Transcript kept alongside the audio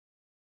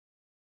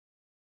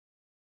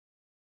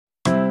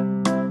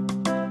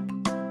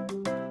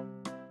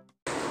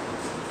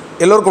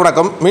எல்லோருக்கும்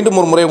வணக்கம். மீண்டும்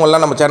ஒரு முறை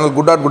உங்களெலாம் நம்ம சேனல்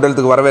குட் ஆட் குட்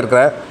ஹெல்த்துக்கு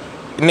வரவேற்கிறேன்.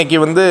 இன்றைக்கி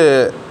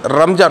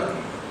ரம்ஜான்.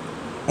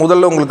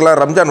 முதல்ல உங்களுக்கெல்லாம்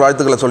ரம்ஜான்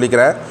வாழ்த்துக்களை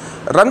சொல்லிக்கிறேன்.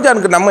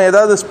 ரம்ஜானுக்கு நம்ம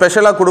ஏதாவது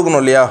ஸ்பெஷலாக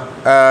கொடுக்கணும் இல்லையா?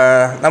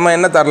 நம்ம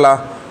என்ன தரலாம்?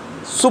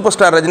 சூப்பர்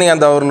ஸ்டார்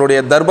ரஜினிகாந்த் அவர்களுடைய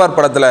தர்பார்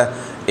படத்தில்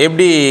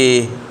எப்படி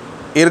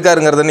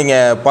இருக்காருங்கிறத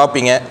நீங்கள்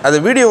பார்ப்பீங்க.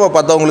 அது வீடியோவை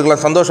பார்த்தா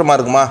உங்களுக்குலாம் சந்தோஷமாக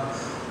இருக்குமா?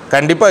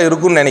 கண்டிப்பாக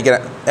இருக்கும்னு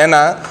நினைக்கிறேன்.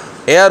 ஏன்னா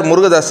ஏஆர்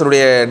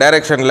முருகதாஸருடைய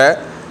டைரெக்ஷனில்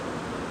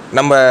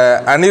நம்ம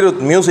அனிருத்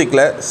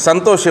மியூசிக்கில்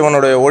சந்தோஷ்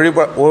சிவனுடைய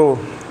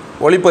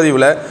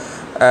ஒளிப்பதிவில்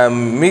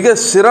மிக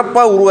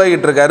சிறப்பாக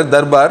உருவாகிட்டு இருக்காரு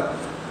தர்பார்.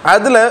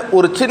 அதில்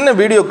ஒரு சின்ன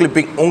வீடியோ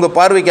கிளிப்பிங் உங்கள்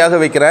பார்வைக்காக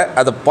வைக்கிறேன்.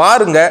 அதை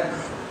பாருங்கள்.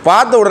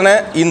 பார்த்த உடனே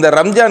இந்த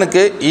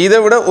ரம்ஜானுக்கு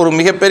இதை விட ஒரு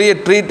மிகப்பெரிய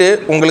ட்ரீட்டு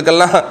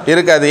உங்களுக்கெல்லாம்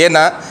இருக்காது.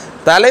 ஏன்னா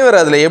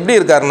தலைவர் அதில் எப்படி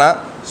இருக்காருன்னா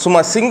சும்மா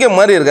சிங்கம்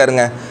மாதிரி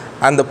இருக்காருங்க.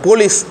 அந்த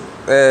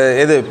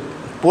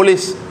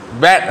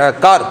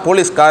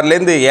போலீஸ்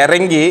கார்லேருந்து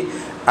இறங்கி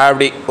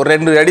அப்படி ஒரு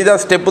 2 அடி தான்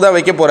ஸ்டெப்பு தான்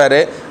வைக்க போகிறாரு.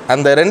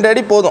 அந்த 2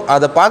 அடி போதும்.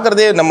 அதை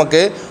பார்க்குறதே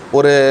நமக்கு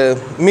ஒரு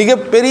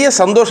மிகப்பெரிய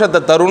சந்தோஷத்தை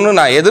தரும்னு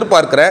நான்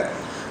எதிர்பார்க்குறேன்.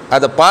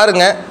 அதை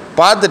பாருங்கள்.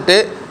 பார்த்துட்டு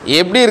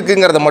எப்படி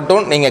இருக்குங்கிறத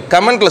மட்டும் நீங்கள்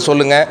கமெண்ட்டில்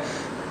சொல்லுங்கள்.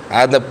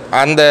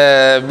 அந்த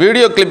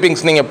வீடியோ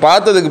கிளிப்பிங்ஸ் நீங்கள்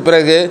பார்த்ததுக்கு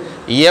பிறகு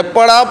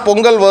எப்படா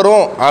பொங்கல்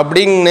வரும்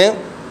அப்படின்னு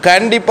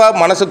கண்டிப்பாக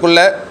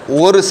மனசுக்குள்ளே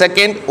ஒரு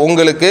செகண்ட்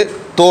உங்களுக்கு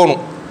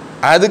தோணும்.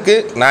 அதுக்கு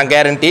நான்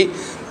கேரண்டி.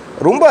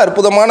 ரொம்ப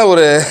அற்புதமான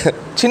ஒரு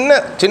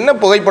சின்ன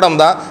புகைப்படம்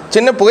தான்.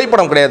 சின்ன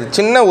புகைப்படம் கிடையாது,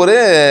 சின்ன ஒரு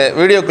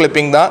வீடியோ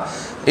கிளிப்பிங் தான்.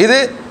 இது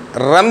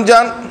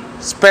ரம்ஜான்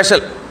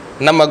ஸ்பெஷல்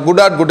நம்ம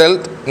குட் ஆட் குட்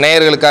ஹெல்த்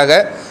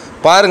நேயர்களுக்காக.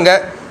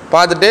 பாருங்கள்.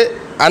 பார்த்துட்டு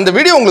அந்த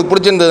வீடியோ உங்களுக்கு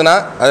பிடிச்சிருந்ததுன்னா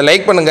அதை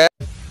லைக் பண்ணுங்கள்.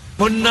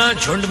 मुन्ना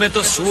झुंड में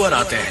तो सुअर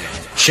आते हैं,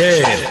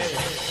 शेर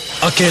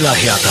अकेला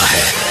ही आता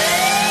है.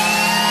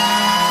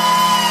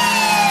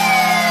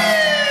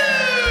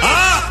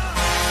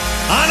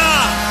 आना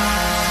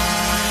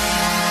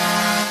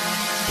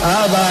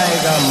अब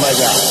आएगा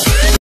मजा.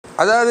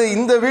 அதாவது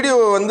இந்த வீடியோ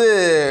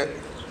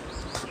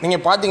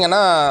நீங்கள்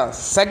பார்த்தீங்கன்னா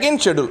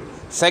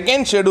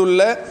செகண்ட்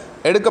ஷெடியூலில்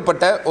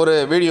எடுக்கப்பட்ட ஒரு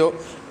வீடியோ.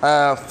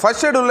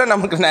 ஃபர்ஸ்ட் ஷெடியூலில்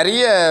நமக்கு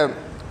நிறைய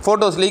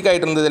ஃபோட்டோஸ் லீக்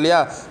ஆகிட்டு இருந்தது இல்லையா?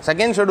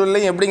 செகண்ட்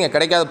ஷெடியூல்லையும் எப்படிங்க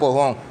கிடைக்காத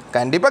போகும்?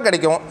 கண்டிப்பாக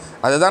கிடைக்கும்.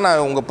 அதுதான்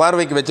நான் உங்கள்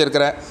பார்வைக்கு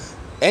வச்சுருக்கிறேன்.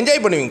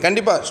 என்ஜாய் பண்ணுவீங்க,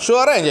 கண்டிப்பாக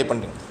ஷுவராக என்ஜாய்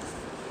பண்ணுறீங்க.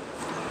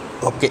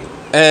 ஓகே,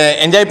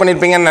 என்ஜாய்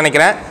பண்ணியிருப்பீங்கன்னு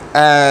நினைக்கிறேன்.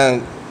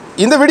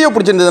 இந்த வீடியோ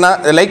பிடிச்சிருந்ததுன்னா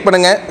லைக்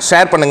பண்ணுங்கள்,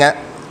 ஷேர் பண்ணுங்கள்.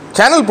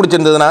 சேனல்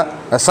பிடிச்சிருந்ததுன்னா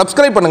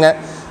சப்ஸ்கிரைப் பண்ணுங்கள்.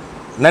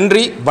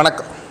 நன்றி,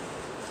 வணக்கம்.